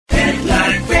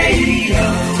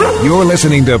You're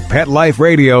listening to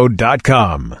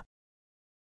PetLifeRadio.com.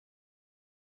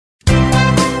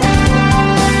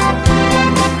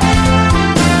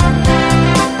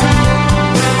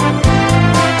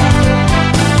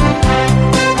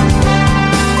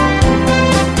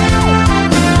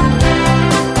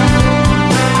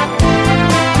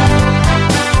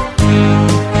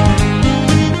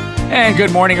 And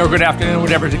good morning or good afternoon,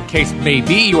 whatever the case may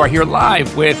be. You are here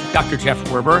live with Dr. Jeff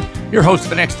Werber, your host for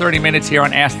the next 30 minutes here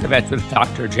on Ask the Vets with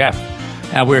Dr. Jeff.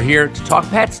 We're here to talk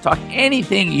pets, talk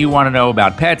anything you want to know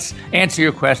about pets, answer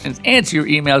your questions, answer your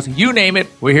emails, you name it,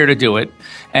 we're here to do it.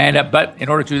 And but in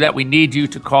order to do that, we need you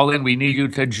to call in. We need you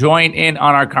to join in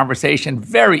on our conversation.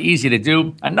 Very easy to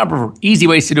do. A number of easy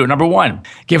ways to do it. Number one,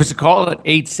 give us a call at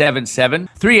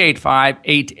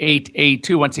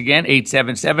 877-385-8882. Once again,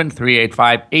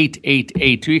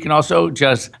 877-385-8882. You can also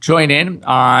just join in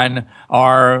on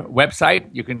our website.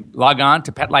 You can log on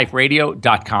to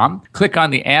PetLifeRadio.com. Click on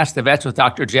the Ask the Vets with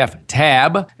Dr. Jeff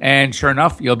tab. And sure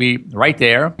enough, you'll be right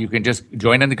there. You can just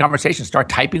join in the conversation. Start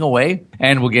typing away,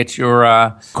 and we'll get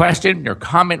your question, your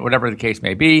comment, whatever the case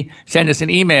may be. Send us an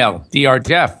email,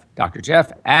 Dr.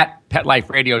 Jeff at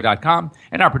PetLifeRadio.com,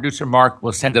 and our producer, Mark,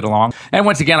 will send it along. And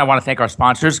once again, I want to thank our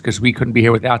sponsors because we couldn't be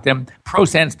here without them.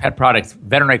 ProSense Pet Products,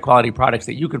 veterinary quality products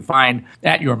that you can find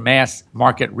at your mass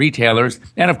market retailers.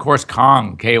 And of course,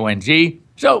 Kong, K-O-N-G.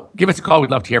 So give us a call.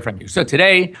 We'd love to hear from you. So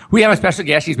today we have a special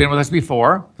guest. She's been with us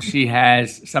before. She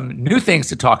has some new things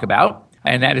to talk about.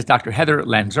 And that is Dr. Heather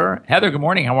Lenzer. Heather, good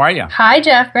morning. How are you? Hi,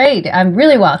 Jeff. Great. I'm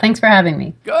really well. Thanks for having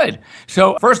me. Good.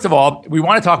 So first of all, we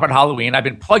want to talk about Halloween. I've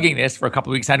been plugging this for a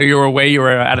couple of weeks. I know you were away. You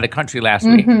were out of the country last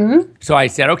week. So I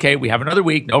said, okay, we have another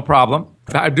week. No problem.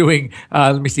 I'm doing,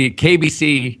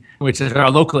 KBC, which is our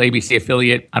local ABC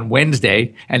affiliate, on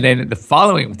Wednesday. And then the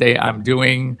following day I'm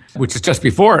doing, which is just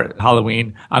before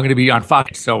Halloween, I'm going to be on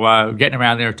Fox. So getting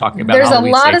around there talking about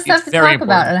Halloween. There's a lot of safety. stuff to talk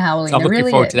about on Halloween. So I'm looking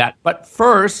forward to that. But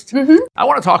first, I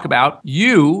want to talk about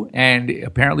you. And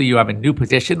apparently you have a new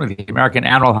position with the American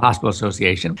Animal Hospital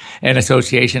Association, an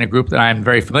association, a group that I'm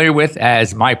very familiar with,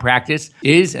 as my practice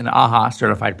is an AHA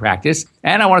certified practice.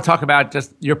 And I want to talk about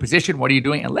just your position. What are you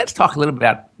doing? And let's talk a little bit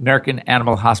about American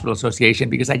Animal Hospital Association,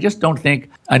 because I just don't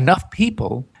think enough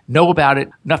people know about it.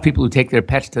 Enough people who take their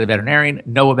pets to the veterinarian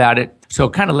know about it. So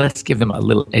kind of let's give them a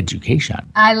little education.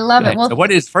 I love it. Well, so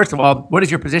first of all, what is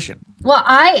your position? Well,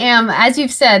 I am, as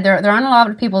you've said, there aren't a lot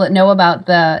of people that know about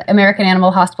the American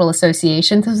Animal Hospital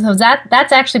Association. So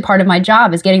that's actually part of my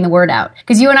job, is getting the word out.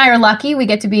 Because you and I are lucky. We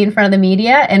get to be in front of the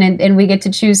media and we get to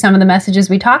choose some of the messages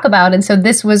we talk about. And so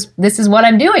this is what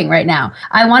I'm doing right now.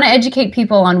 I want to educate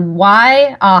people on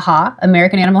why AHA,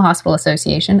 American Animal Hospital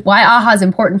Association, why AHA is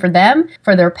important for them,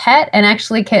 for their pet, and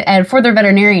actually and for their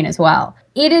veterinarian as well.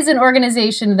 It is an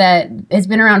organization that has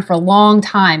been around for a long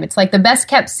time. It's like the best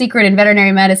kept secret in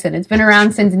veterinary medicine. It's been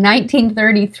around since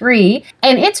 1933.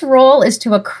 And its role is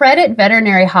to accredit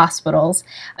veterinary hospitals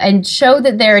and show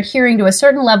that they're adhering to a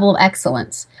certain level of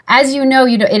excellence. As you know,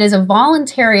 it is a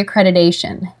voluntary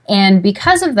accreditation. And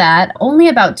because of that, only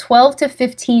about 12 to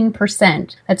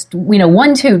 15%, that's, 12 to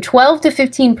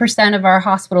 15% of our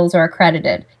hospitals are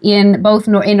accredited in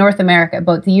North America,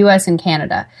 both the U.S. and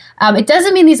Canada. It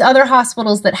doesn't mean these other hospitals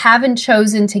that haven't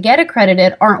chosen to get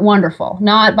accredited aren't wonderful,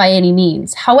 not by any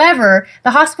means. However,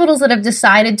 the hospitals that have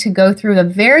decided to go through a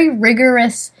very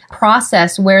rigorous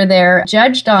process where they're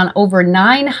judged on over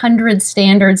 900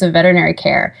 standards of veterinary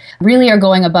care really are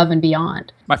going above and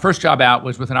beyond. My first job out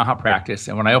was with an AHA practice.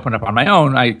 And when I opened up on my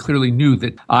own, I clearly knew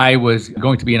that I was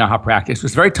going to be an AHA practice. It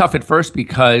was very tough at first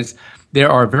because there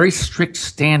are very strict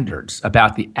standards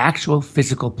about the actual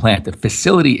physical plant, the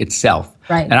facility itself.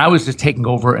 Right. And I was just taking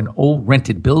over an old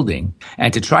rented building.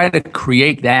 And to try to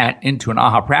create that into an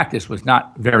AHA practice was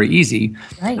not very easy.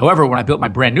 Right. However, when I built my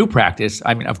brand new practice,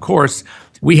 of course,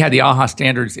 we had the AHA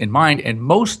standards in mind. And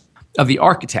most of the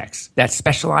architects that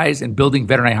specialize in building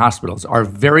veterinary hospitals are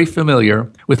very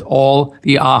familiar with all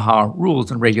the AHA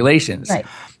rules and regulations. Right.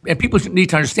 And people need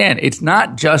to understand, it's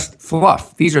not just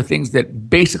fluff. These are things that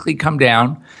basically come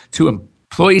down to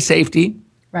employee safety,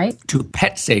 right, to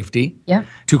pet safety, yeah,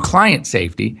 to client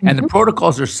safety. And the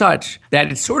protocols are such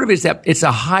that it's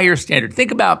a higher standard. Think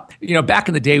about, back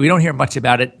in the day, we don't hear much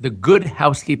about it, the Good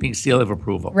Housekeeping Seal of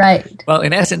Approval. Right. Well,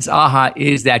 in essence, AHA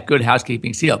is that Good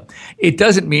Housekeeping Seal. It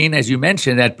doesn't mean, as you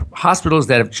mentioned, that hospitals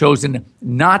that have chosen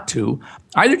not to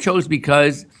either chose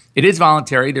because It is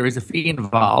voluntary. There is a fee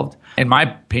involved. In my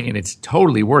opinion, it's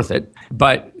totally worth it.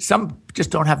 But some just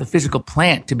don't have the physical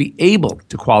plant to be able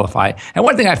to qualify. And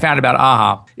one thing I found about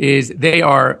AHA is they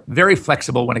are very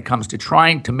flexible when it comes to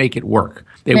trying to make it work.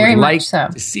 They Very would much like so.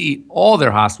 to see all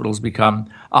their hospitals become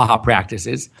AHA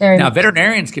practices. Very now, much.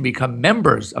 veterinarians can become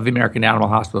members of the American Animal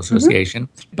Hospital Association,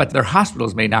 but their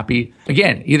hospitals may not be.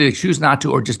 Again, either they choose not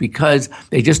to or just because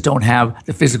they just don't have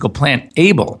the physical plant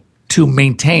able to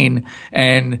maintain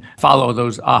and follow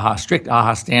those strict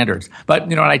AHA standards. But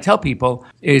what I tell people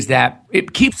is that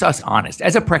it keeps us honest.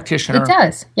 As a practitioner, It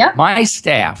does. Yep. my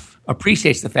staff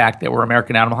appreciates the fact that we're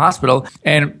American Animal Hospital,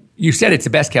 and you said it's the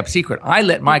best kept secret. I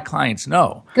let my clients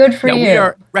know. Good for that you. We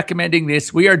are recommending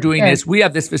this. We are doing Good. this. We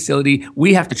have this facility.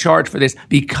 We have to charge for this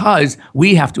because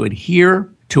we have to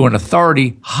adhere to an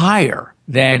authority higher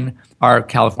than our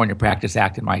California Practice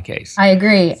Act in my case. I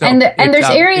agree. So and there's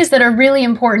areas it's that are really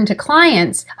important to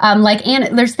clients.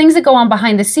 There's things that go on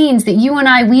behind the scenes that you and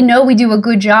I, we know we do a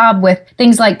good job with,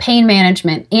 things like pain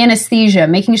management, anesthesia,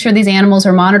 making sure these animals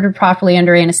are monitored properly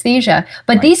under anesthesia.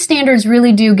 But these standards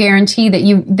really do guarantee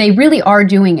that they really are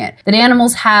doing it. That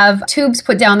animals have tubes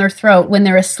put down their throat when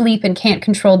they're asleep and can't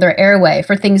control their airway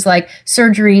for things like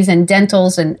surgeries and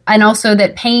dentals, and also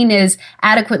that pain is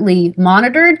adequately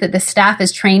monitored, that the staff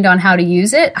is trained on how to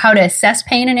use it, how to assess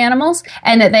pain in animals,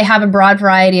 and that they have a broad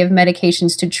variety of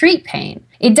medications to treat pain.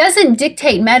 It doesn't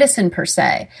dictate medicine per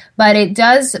se, but it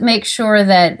does make sure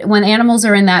that when animals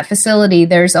are in that facility,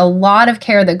 there's a lot of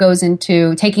care that goes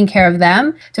into taking care of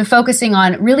them, to focusing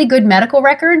on really good medical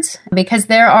records, because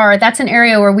that's an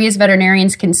area where we as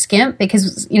veterinarians can skimp,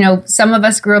 because, some of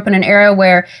us grew up in an era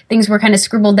where things were kind of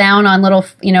scribbled down on little,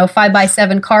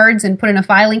 5x7 cards and put in a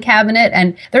filing cabinet.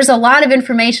 And there's a lot of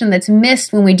information that's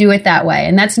missed when we do it that way.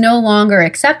 And that's no longer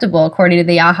acceptable according to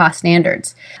the AHA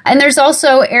standards. And there's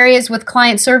also areas with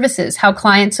client services, how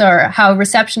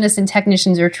receptionists and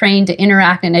technicians are trained to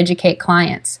interact and educate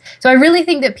clients. So I really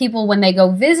think that people, when they go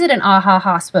visit an AHA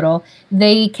hospital,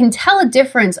 they can tell a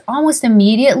difference almost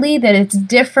immediately, that it's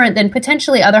different than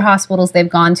potentially other hospitals they've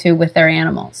gone to with their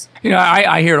animals.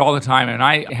 I hear it all the time, and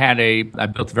I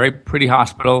built a very pretty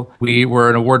hospital. We were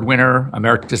an award winner,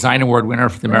 American Design Award winner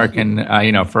for the American,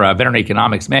 for Veterinary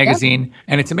Economics magazine. Yep.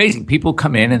 And it's amazing. People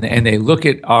come in and they look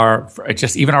at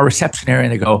even our reception area,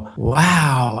 and they go,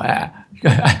 wow,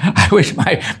 I wish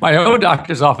my own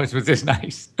doctor's office was this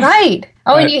nice. Right.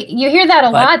 Oh, and you hear that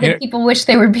a lot, that people wish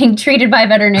they were being treated by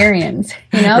veterinarians,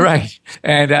 Right.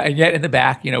 And yet in the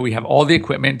back, we have all the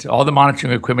equipment, all the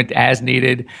monitoring equipment as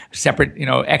needed, separate,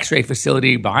 x-ray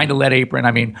facility behind a lead apron.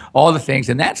 I mean, all the things.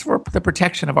 And that's for the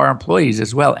protection of our employees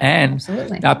as well. And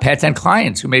pets and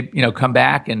clients who may, come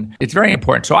back. And it's very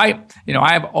important. So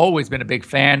I've always been a big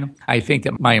fan. I think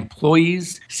that my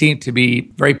employees seem to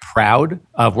be very proud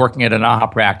of working at an AHA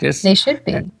practice. They should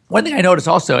be. One thing I notice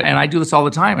also, and I do this all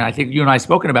the time, and I think you and I have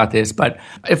spoken about this, but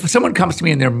if someone comes to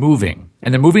me and they're moving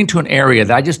to an area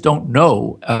that I just don't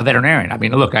know a veterinarian. I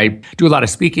mean, look, I do a lot of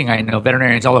speaking. I know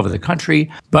veterinarians all over the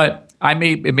country, but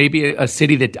it may be a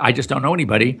city that I just don't know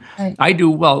anybody. Right. I do,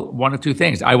 one of two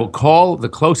things. I will call the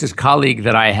closest colleague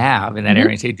that I have in that area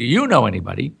and say, do you know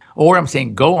anybody? Or I'm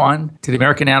saying, go on to the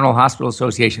American Animal Hospital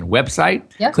Association website,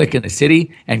 click in the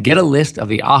city, and get a list of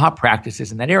the AHA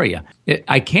practices in that area.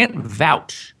 I can't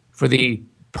vouch for the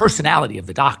personality of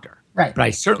the doctor, right, but I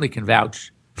certainly can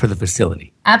vouch for the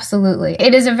facility. Absolutely.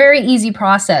 It is a very easy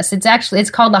process. It's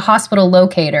called the hospital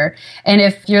locator. And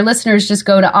if your listeners just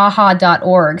go to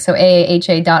aha.org, so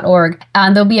AAHA.org,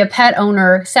 there'll be a pet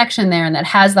owner section there, and that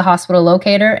has the hospital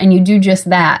locator, and you do just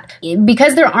that.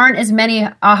 Because there aren't as many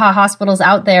AHA hospitals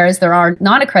out there as there are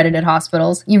non-accredited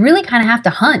hospitals, you really kind of have to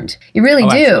hunt. You really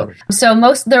do.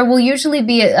 Absolutely. So there will usually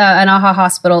be an AHA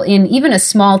hospital in even a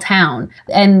small town,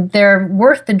 and they're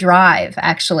worth the drive,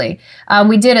 actually.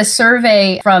 We did a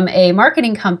survey from a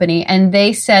marketing company, and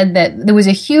they said that there was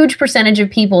a huge percentage of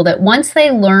people that once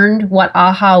they learned what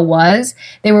AHA was,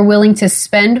 they were willing to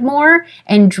spend more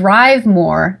and drive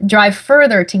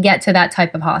further to get to that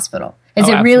type of hospital.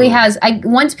 It really has,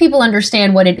 once people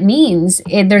understand what it means,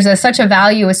 there's such a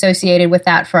value associated with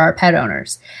that for our pet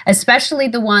owners, especially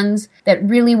the ones that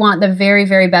really want the very,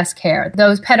 very best care.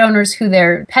 Those pet owners who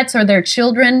their pets are their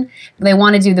children, they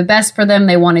want to do the best for them.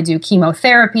 They want to do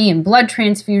chemotherapy and blood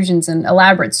transfusions and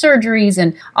elaborate surgeries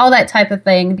and all that type of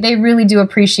thing. They really do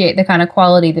appreciate the kind of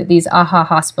quality that these AHA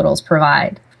hospitals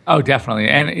provide. Oh, definitely.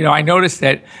 And, I noticed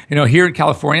that, here in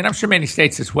California, and I'm sure many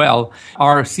states as well,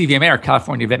 our CVMA, our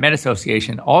California Vet Med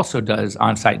Association, also does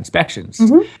on-site inspections.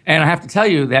 Mm-hmm. And I have to tell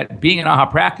you that being in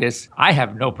AAHA practice, I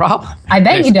have no problem. I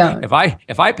bet you don't. If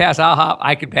I pass AAHA,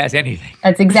 I can pass anything.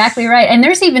 That's exactly right. And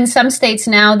there's even some states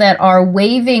now that are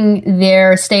waiving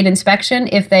their state inspection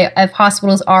if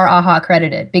hospitals are AAHA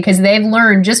accredited, because they've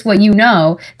learned just what you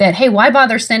know, that, hey, why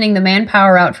bother sending the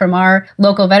manpower out from our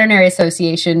local veterinary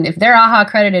association? If they're AAHA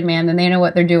accredited, man, then they know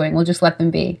what they're doing. We'll just let them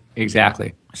be.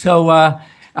 Exactly. So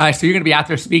so you're going to be out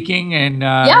there speaking, and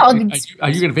are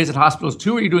you going to visit hospitals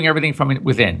too, or are you doing everything from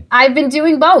within? I've been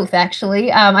doing both,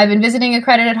 actually. I've been visiting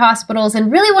accredited hospitals,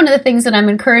 and really one of the things that I'm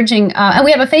encouraging, and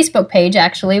we have a Facebook page,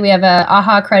 actually. We have a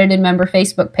AAHA accredited member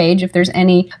Facebook page. If there's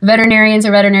any veterinarians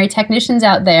or veterinary technicians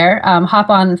out there, hop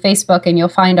on Facebook and you'll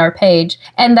find our page.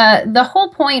 And the whole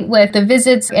point with the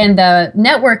visits and the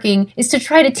networking is to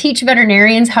try to teach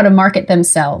veterinarians how to market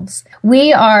themselves.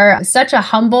 We are such a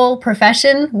humble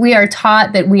profession. We are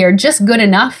taught that we are just good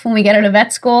enough when we get out of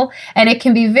vet school, and it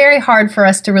can be very hard for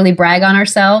us to really brag on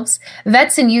ourselves.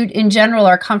 Vets in general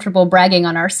are comfortable bragging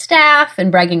on our staff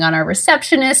and bragging on our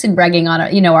receptionists and bragging on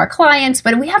our clients,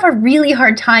 but we have a really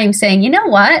hard time saying, you know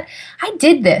what? I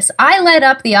did this. I led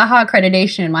up the AAHA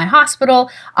accreditation in my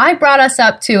hospital. I brought us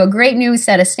up to a great new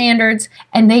set of standards,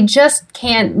 and they just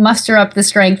can't muster up the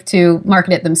strength to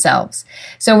market it themselves.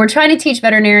 So we're trying to teach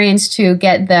veterinarians to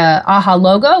get the AAHA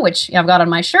logo, which I've got on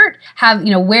my shirt,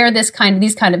 wear these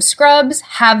kind of scrubs,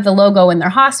 have the logo in their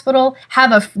hospital,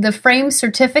 have the frame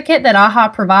certificate that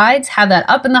AAHA provides, have that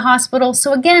up in the hospital.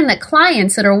 So again, the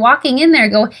clients that are walking in there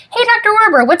go, hey, Dr.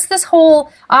 Werber, what's this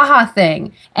whole AAHA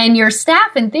thing? And your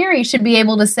staff, in theory, should be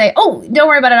able to say, oh, don't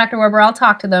worry about it, Dr. Werber, I'll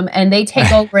talk to them. And they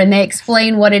take over and they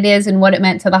explain what it is and what it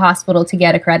meant to the hospital to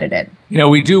get accredited.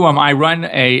 We do. I run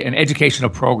an educational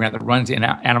program that runs in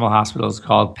animal hospitals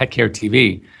called Pet Care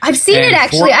TV. I've seen it,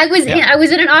 actually. I was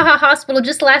in an AAHA hospital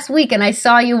just last week, and I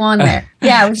saw you on there.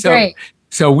 Yeah, it was great.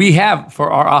 So we have, for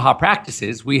our AAHA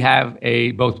practices, we have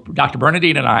both Dr.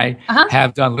 Bernadine and I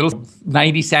have done a little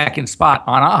 90-second spot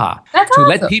on AAHA. That's to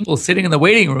awesome. Let people sitting in the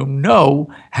waiting room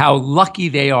know how lucky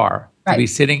they are to be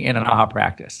sitting in an AAHA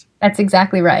practice. That's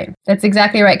exactly right.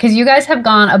 Because you guys have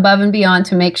gone above and beyond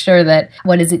to make sure that,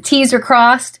 T's are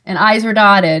crossed and I's are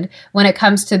dotted when it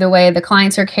comes to the way the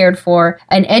clients are cared for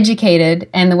and educated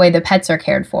and the way the pets are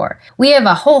cared for. We have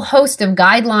a whole host of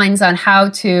guidelines on how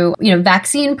to,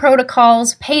 vaccine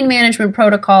protocols, pain management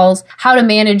protocols, how to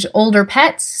manage older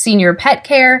pets, senior pet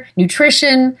care,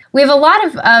 nutrition. We have a lot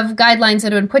of guidelines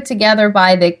that have been put together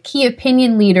by the key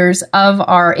opinion leaders of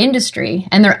our industry,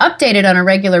 and they're updated on a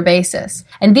regular basis.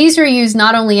 And these are used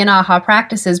not only in AAHA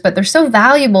practices, but they're so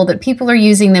valuable that people are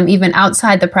using them even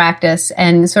outside the practice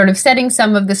and sort of setting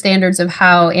some of the standards of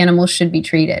how animals should be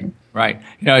treated. Right.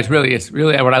 It's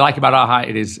really what I like about AAHA.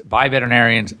 It is by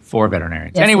veterinarians for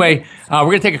veterinarians. Yes, anyway, we're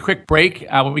going to take a quick break.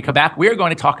 When we come back, we're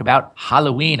going to talk about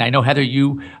Halloween. I know, Heather,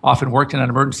 you often worked in an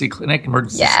emergency clinic,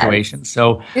 situation.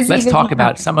 So let's talk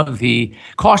about some of the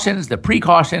cautions, the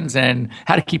precautions, and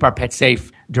how to keep our pets safe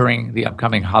during the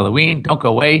upcoming Halloween. Don't go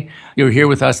away. You're here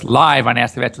with us live on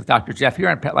Ask the Vets with Dr. Jeff here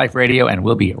on Pet Life Radio, and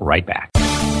we'll be right back.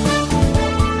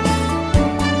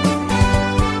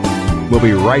 We'll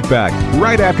be right back,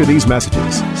 right after these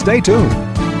messages. Stay tuned.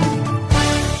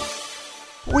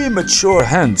 We mature,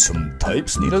 handsome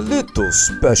types need a little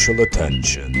special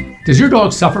attention. Does your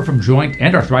dog suffer from joint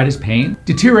and arthritis pain?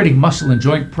 Deteriorating muscle and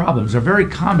joint problems are very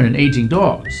common in aging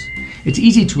dogs. It's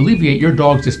easy to alleviate your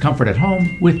dog's discomfort at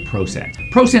home with ProSense.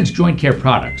 ProSense joint care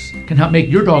products can help make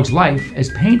your dog's life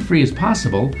as pain-free as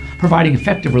possible, providing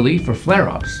effective relief for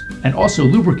flare-ups, and also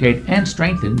lubricate and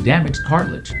strengthen damaged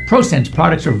cartilage. ProSense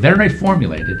products are veterinary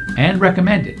formulated and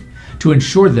recommended to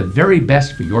ensure the very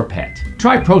best for your pet.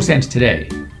 Try ProSense today.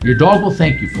 Your dog will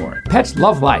thank you for it. Pets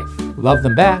love life. Love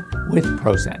them back with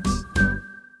ProSense.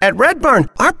 At Red Barn,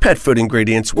 our pet food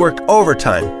ingredients work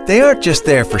overtime. They aren't just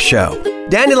there for show.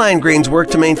 Dandelion greens work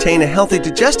to maintain a healthy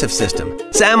digestive system.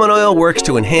 Salmon oil works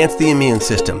to enhance the immune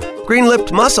system.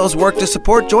 Green-lipped mussels work to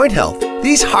support joint health.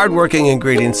 These hard-working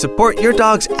ingredients support your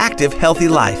dog's active, healthy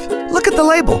life. Look at the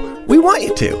label. We want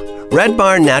you to. Red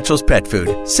Barn Naturals Pet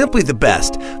Food. Simply the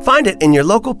best. Find it in your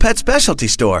local pet specialty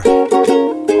store.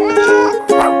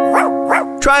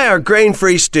 Try our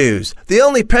grain-free stews, the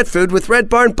only pet food with Red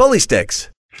Barn bully sticks.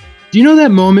 Do you know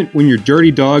that moment when your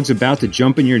dirty dog's about to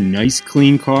jump in your nice,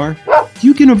 clean car?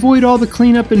 You can avoid all the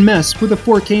cleanup and mess with a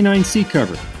 4K9 seat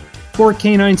cover.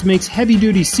 4K9s makes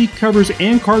heavy-duty seat covers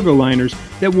and cargo liners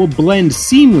that will blend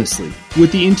seamlessly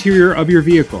with the interior of your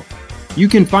vehicle. You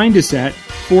can find us at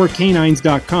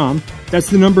 4K9s.com. That's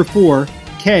the number 4,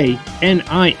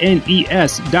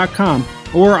 4knines.com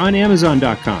or on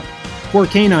Amazon.com.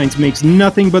 4K9s makes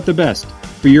nothing but the best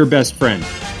for your best friend.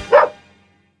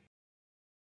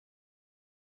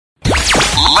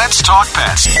 Let's talk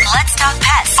pets Let's talk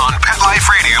pets on Pet Life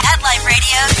Radio. Pet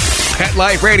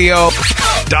Life Radio.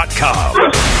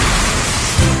 PetLifeRadio.com.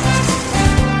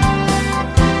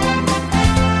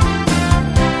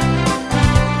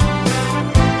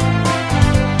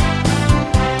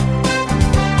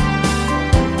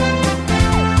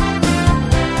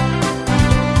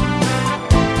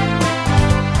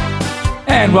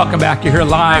 And welcome back. You're here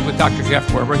live with Dr. Jeff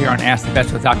Werber here on Ask the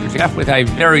Vets with Dr. Jeff with a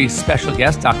very special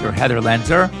guest, Dr. Heather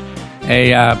Lenzer,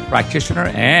 a practitioner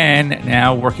and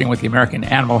now working with the American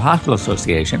Animal Hospital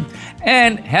Association.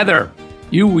 And Heather,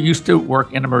 you used to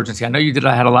work in emergency. I know you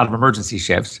had a lot of emergency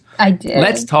shifts. I did.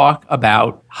 Let's talk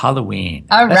about Halloween.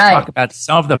 All Let's right. talk about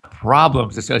some of the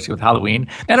problems associated with Halloween.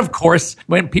 And of course,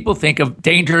 when people think of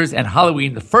dangers and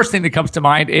Halloween, the first thing that comes to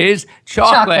mind is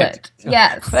chocolate. So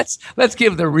Yes. Let's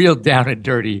give the real down and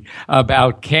dirty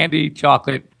about candy,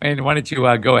 chocolate, and why don't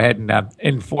you go ahead and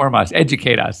inform us,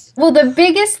 educate us? Well, the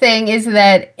biggest thing is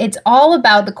that it's all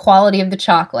about the quality of the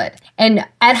chocolate. And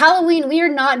at Halloween, we are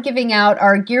not giving out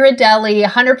our Ghirardelli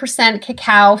 100%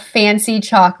 cacao fancy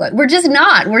chocolate. We're just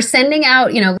not. We're sending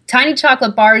out, tiny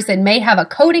chocolate bars that may have a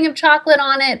coating of chocolate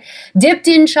on it, dipped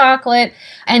in chocolate.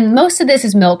 And most of this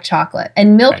is milk chocolate.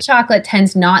 And milk chocolate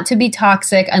tends not to be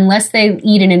toxic unless they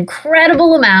eat an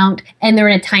incredible amount and they're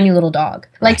in a tiny little dog.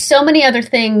 Like so many other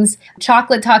things,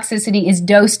 chocolate toxicity is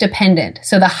dose dependent.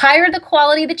 So the higher the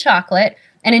quality of the chocolate,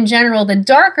 and in general, the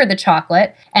darker the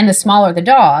chocolate and the smaller the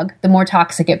dog, the more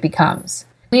toxic it becomes.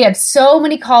 We have so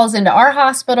many calls into our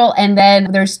hospital, and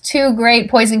then there's 2 great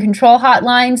poison control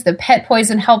hotlines, the Pet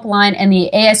Poison Helpline and the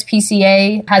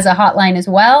ASPCA has a hotline as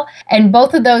well. And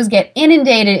both of those get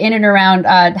inundated in and around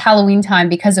Halloween time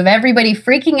because of everybody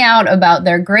freaking out about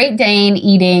their Great Dane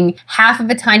eating half of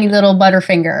a tiny little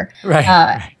Butterfinger.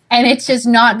 Right. And it's just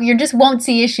not, you just won't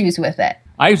see issues with it.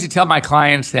 I usually tell my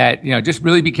clients that, just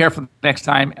really be careful next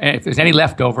time. And if there's any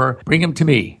leftover, bring them to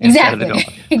me instead of the dog.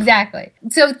 Exactly.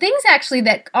 So things actually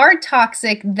that are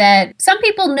toxic that some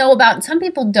people know about and some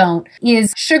people don't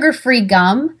is sugar-free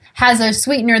gum has a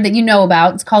sweetener that you know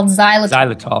about. It's called xylitol.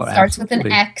 Xylitol, It starts with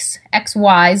an absolutely.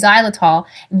 XY, xylitol.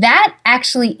 That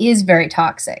actually is very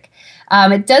toxic.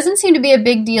 It doesn't seem to be a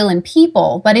big deal in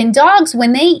people, but in dogs,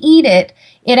 when they eat it,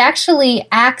 it actually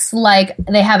acts like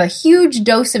they have a huge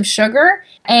dose of sugar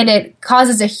and it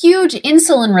causes a huge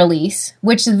insulin release,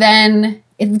 which then,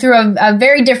 through a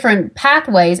very different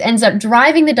pathways, ends up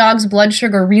driving the dog's blood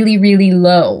sugar really, really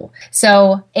low.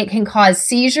 So it can cause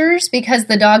seizures because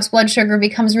the dog's blood sugar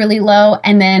becomes really low,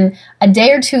 and then a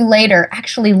day or 2 later,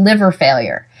 actually liver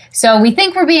failure. So we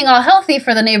think we're being all healthy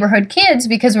for the neighborhood kids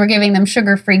because we're giving them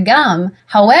sugar-free gum.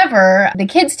 However, the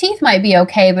kids' teeth might be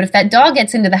okay, but if that dog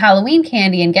gets into the Halloween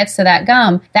candy and gets to that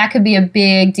gum, that could be a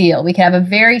big deal. We could have a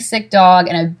very sick dog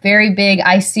and a very big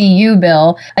ICU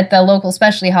bill at the local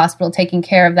specialty hospital taking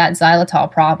care of that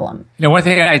xylitol problem. One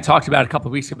thing I talked about a couple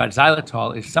of weeks ago about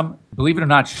xylitol is some, believe it or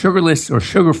not, sugarless or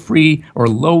sugar-free or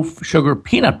low-sugar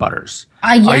peanut butters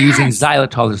are using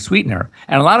xylitol as a sweetener.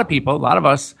 And a lot of people, a lot of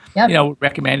us,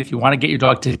 recommend if you want to get your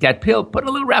dog to take that pill,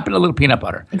 wrap it in a little peanut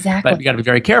butter. Exactly. But you got to be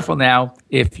very careful now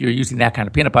if you're using that kind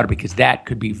of peanut butter because that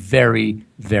could be very,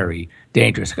 very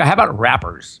dangerous. How about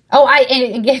wrappers?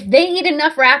 And if they eat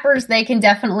enough wrappers, they can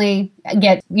definitely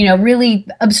get, really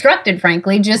obstructed,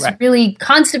 frankly, just really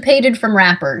constipated from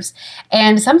wrappers.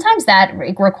 And sometimes that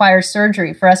requires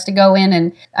surgery for us to go in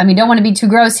and, don't want to be too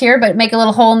gross here, but make a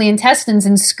little hole in the intestines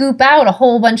and scoop out a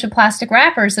whole bunch of plastic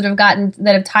wrappers that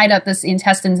have tied up this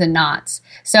intestines in knots.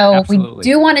 So Absolutely. We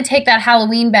do want to take that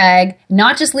Halloween bag,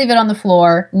 not just leave it on the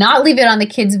floor, not leave it on the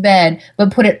kid's bed,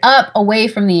 but put it up away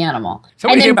from the animal. So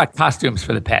what do you think about costumes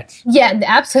for the pets? Yeah,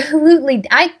 absolutely.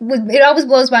 It always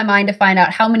blows my mind to find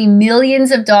out how many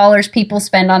millions of dollars people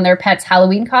spend on their pets'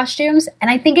 Halloween costumes, and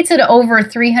I think it's at over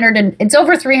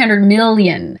 $300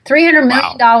 million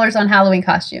dollars on Halloween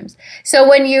costumes.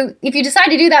 So if you decide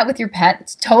to do that with your pet,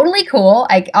 it's totally cool.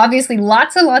 Obviously,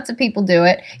 lots and lots of people do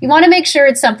it. You want to make sure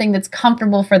it's something that's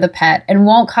comfortable for the pet and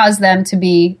won't cause them to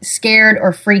be scared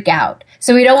or freak out.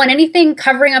 So we don't want anything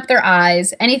covering up their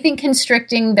eyes, anything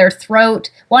constricting their throat.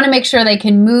 Want to make sure they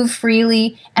can move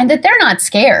freely and that they're not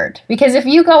scared. Because if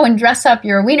you go and dress up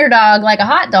your wiener dog like a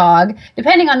hot dog,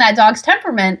 depending on that dog's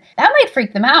temperament, that might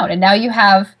freak them out. And now you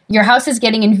have your house is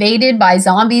getting invaded by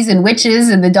zombies and witches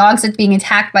and the dog's that's being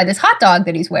attacked by this hot dog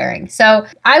that he's wearing. So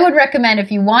I would recommend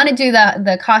if you want to do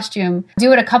the costume,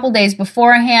 do it a couple days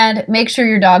beforehand, make sure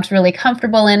your dog's really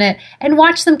comfortable in it, and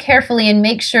watch them carefully and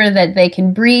make sure that they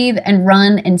can breathe and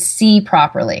run and see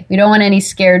properly. We don't want any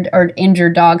scared or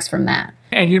injured dogs from that.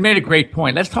 And you made a great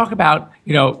point. Let's talk about,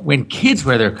 when kids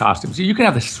wear their costumes. You can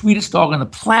have the sweetest dog on the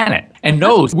planet and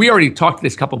knows. We already talked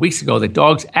this a couple of weeks ago that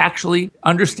dogs actually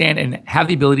understand and have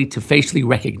the ability to facially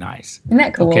recognize. Isn't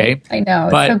that cool? Okay. I know.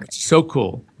 But it's so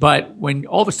cool. But when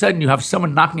all of a sudden you have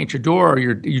someone knocking at your door or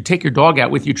you take your dog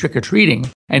out with you trick-or-treating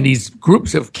and these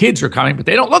groups of kids are coming, but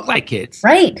they don't look like kids.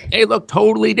 Right. They look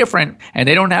totally different and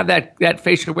they don't have that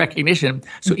facial recognition.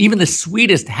 So even the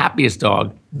sweetest, happiest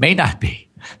dog may not be.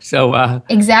 So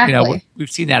exactly,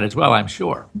 we've seen that as well, I'm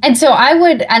sure. And so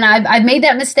I've made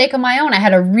that mistake on my own. I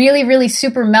had a really, really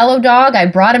super mellow dog. I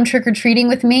brought him trick or treating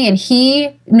with me, and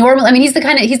he's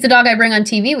the dog I bring on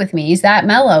TV with me. He's that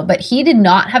mellow, but he did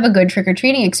not have a good trick or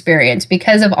treating experience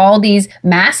because of all these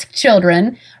masked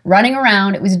children running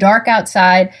around. It was dark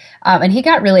outside, and he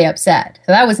got really upset.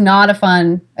 So that was not a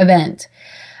fun event.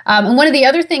 And one of the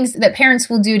other things that parents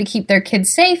will do to keep their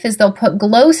kids safe is they'll put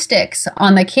glow sticks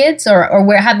on the kids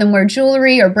or have them wear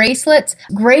jewelry or bracelets.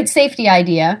 Great safety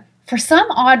idea. For some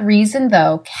odd reason,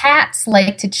 though, cats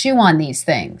like to chew on these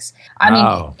things.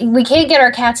 I mean, we can't get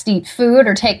our cats to eat food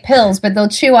or take pills, but they'll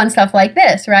chew on stuff like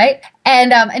this, right?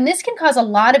 And this can cause a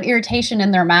lot of irritation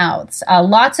in their mouths,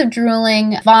 lots of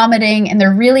drooling, vomiting, and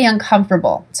they're really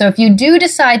uncomfortable. So if you do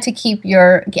decide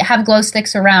to have glow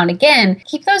sticks around, again,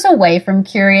 keep those away from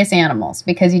curious animals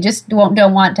because you just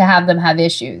don't want to have them have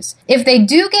issues. If they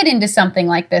do get into something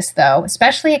like this, though,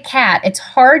 especially a cat, it's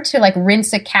hard to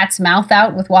rinse a cat's mouth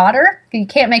out with water. You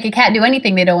can't make a cat do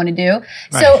anything they don't want to do.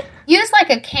 Right. So use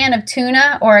a can of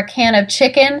tuna or a can of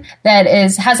chicken that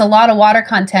has a lot of water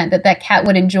content that cat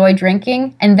would enjoy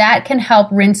drinking, and that can help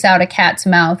rinse out a cat's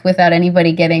mouth without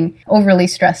anybody getting overly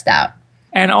stressed out.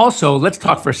 And also, let's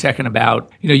talk for a second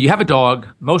about, you have a dog.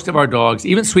 Most of our dogs,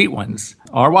 even sweet ones,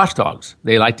 are watchdogs.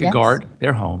 They like to guard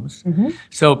their homes. Mm-hmm.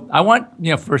 So I want,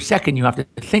 for a second, you have to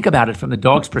think about it from the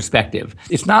dog's perspective.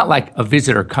 It's not like a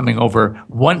visitor coming over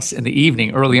once in the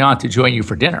evening early on to join you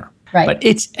for dinner. Right. But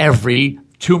it's every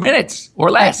 2 minutes or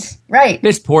less. Right.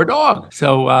 This poor dog.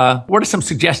 So what are some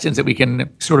suggestions that we can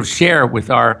sort of share with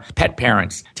our pet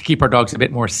parents to keep our dogs a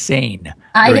bit more sane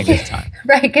during this time?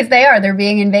 Right, because they're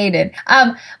being invaded.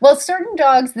 Well, certain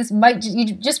dogs,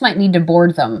 you just might need to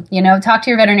board them. Talk to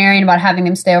your veterinarian about having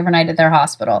them stay overnight at their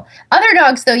hospital. Other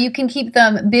dogs, though, you can keep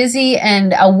them busy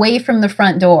and away from the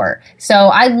front door. So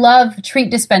I love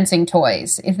treat dispensing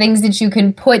toys, things that you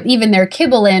can put even their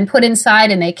kibble in, put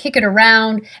inside, and they kick it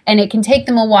around, and it can take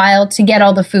them a while to get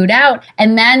all the food out.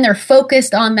 And then they're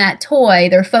focused on that toy.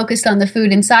 They're focused on the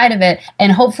food inside of it.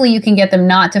 And hopefully you can get them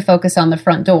not to focus on the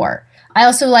front door. I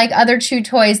also like other chew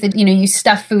toys that, you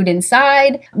stuff food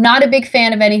inside. Not a big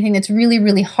fan of anything that's really,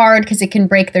 really hard because it can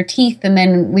break their teeth. And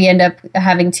then we end up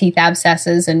having teeth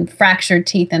abscesses and fractured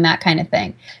teeth and that kind of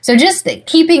thing. So just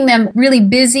keeping them really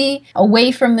busy,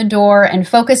 away from the door, and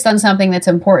focused on something that's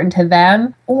important to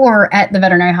them or at the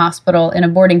veterinary hospital in a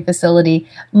boarding facility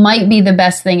might be the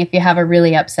best thing if you have a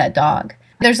really upset dog.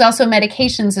 There's also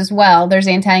medications as well. There's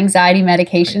anti-anxiety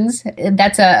medications.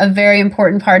 That's a very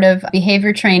important part of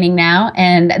behavior training now,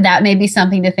 and that may be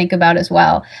something to think about as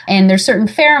well. And there's certain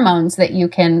pheromones that you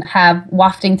can have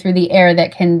wafting through the air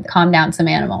that can calm down some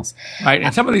animals. Right,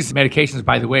 and some of these medications,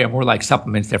 by the way, are more like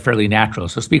supplements. They're fairly natural.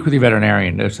 So speak with your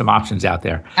veterinarian. There's some options out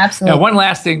there. Absolutely. Now, one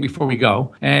last thing before we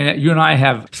go, and you and I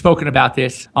have spoken about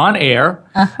this on air,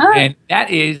 and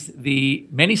that is the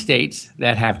many states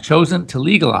that have chosen to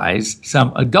legalize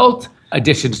some adult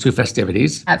additions to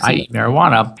festivities, i.e.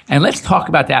 marijuana. And let's talk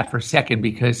about that for a second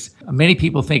because many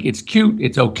people think it's cute,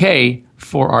 it's okay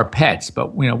for our pets.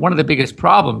 But one of the biggest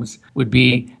problems would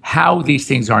be how these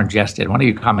things are ingested. Why don't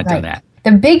you comment on that?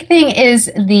 The big thing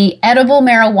is the edible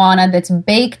marijuana that's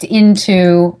baked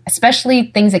into,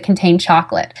 especially things that contain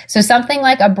chocolate. So something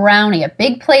like a brownie, a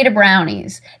big plate of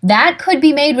brownies, that could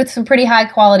be made with some pretty high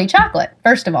quality chocolate,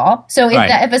 first of all. So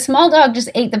if a small dog just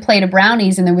ate the plate of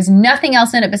brownies and there was nothing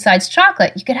else in it besides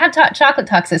chocolate, you could have chocolate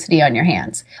toxicity on your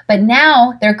hands. But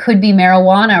now there could be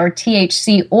marijuana or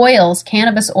THC oils,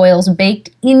 cannabis oils baked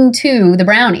into the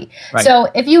brownie. Right. So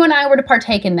if you and I were to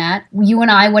partake in that, you and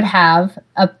I would have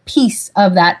a piece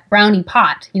of that brownie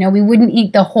pot. We wouldn't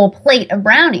eat the whole plate of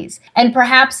brownies. And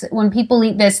perhaps when people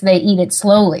eat this, they eat it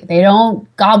slowly. They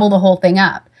don't gobble the whole thing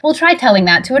up. Well, try telling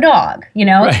that to a dog,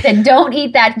 Right. that don't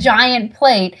eat that giant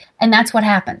plate. And that's what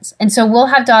happens. And so we'll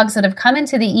have dogs that have come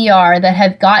into the ER that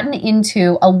have gotten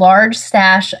into a large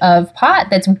stash of pot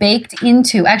that's baked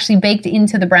into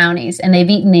the brownies, and they've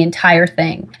eaten the entire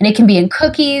thing. And it can be in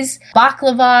cookies,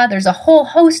 baklava. There's a whole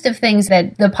host of things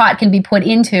that the pot can be put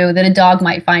into that a dog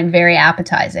might find very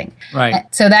appetizing. Right.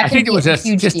 So that I can think be it was a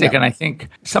huge statistic, deal. and I think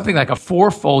something like a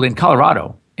 4-fold in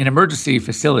Colorado in emergency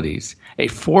facilities, a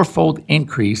 4-fold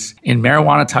increase in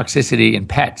marijuana toxicity in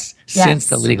pets since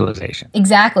the legalization.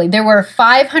 Exactly. There were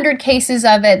 500 cases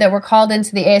of it that were called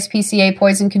into the ASPCA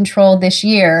poison control this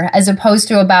year, as opposed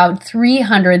to about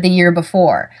 300 the year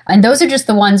before. And those are just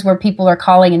the ones where people are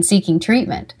calling and seeking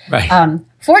treatment. Right.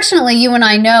 Fortunately, you and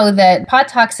I know that pot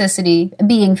toxicity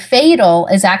being fatal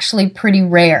is actually pretty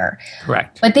rare.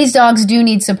 Correct. But these dogs do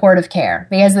need supportive care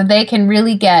because they can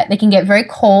get very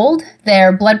cold.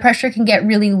 Their blood pressure can get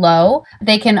really low.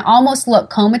 They can almost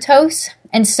look comatose.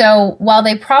 And so while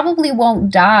they probably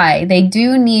won't die, they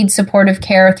do need supportive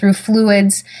care through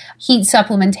fluids, heat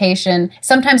supplementation.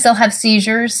 Sometimes they'll have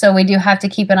seizures, so we do have to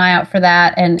keep an eye out for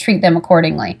that and treat them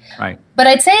accordingly. Right. But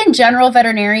I'd say in general,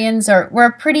 veterinarians we're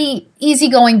a pretty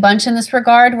easygoing bunch in this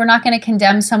regard. We're not going to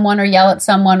condemn someone or yell at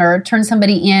someone or turn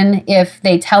somebody in if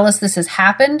they tell us this has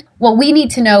happened. What we need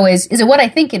to know is it what I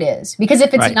think it is? Because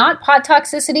if it's not pot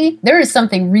toxicity, there is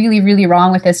something really, really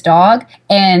wrong with this dog.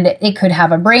 And it could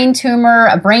have a brain tumor,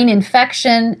 a brain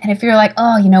infection. And if you're like,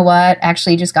 oh, you know what?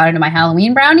 Actually, just got into my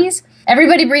Halloween brownies.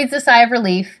 Everybody breathes a sigh of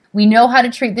relief. We know how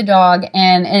to treat the dog.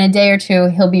 And in a day or two,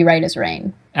 he'll be right as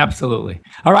rain. Absolutely.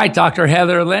 All right, Dr.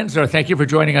 Heather Lenzer, thank you for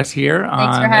joining us here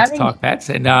on Let's Talk Pets.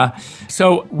 And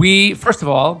so we, first of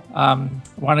all,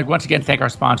 want to once again thank our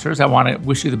sponsors. I want to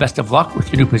wish you the best of luck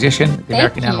with your new position, the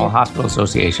American Animal Hospital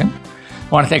Association. I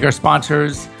want to thank our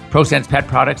sponsors, ProSense Pet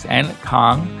Products and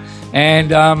Kong.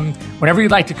 And whenever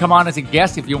you'd like to come on as a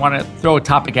guest, if you want to throw a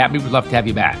topic at me, we'd love to have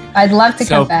you back. I'd love to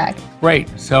come back. Great.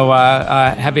 So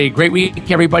have a great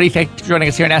week, everybody. Thanks for joining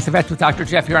us here on Ask the Vets with Dr.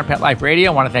 Jeff here on Pet Life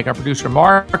Radio. I want to thank our producer,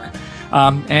 Mark.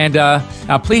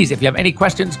 Please, if you have any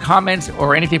questions, comments,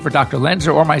 or anything for Dr.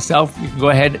 Lenzer or myself, you can go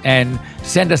ahead and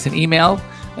send us an email.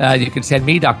 You can send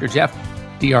me, Dr. Jeff,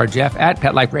 drjeff at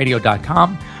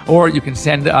petliferadio.com, or you can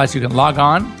send us, you can log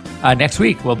on. Next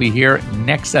week, we'll be here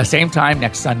same time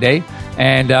next Sunday,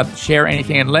 and share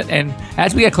anything. And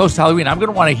as we get close to Halloween, I'm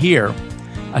going to want to hear,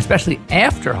 especially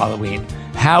after Halloween,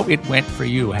 how it went for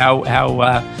you,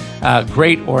 how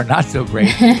great or not so great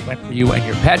it went for you and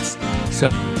your pets. So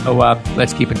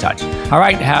let's keep in touch. All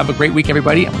right, have a great week,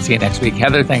 everybody, and we'll see you next week.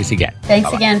 Heather, thanks again. Thanks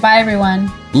Bye-bye. again. Bye,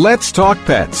 everyone. Let's Talk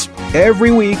Pets,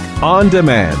 every week on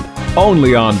demand,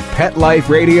 only on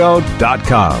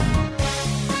PetLifeRadio.com.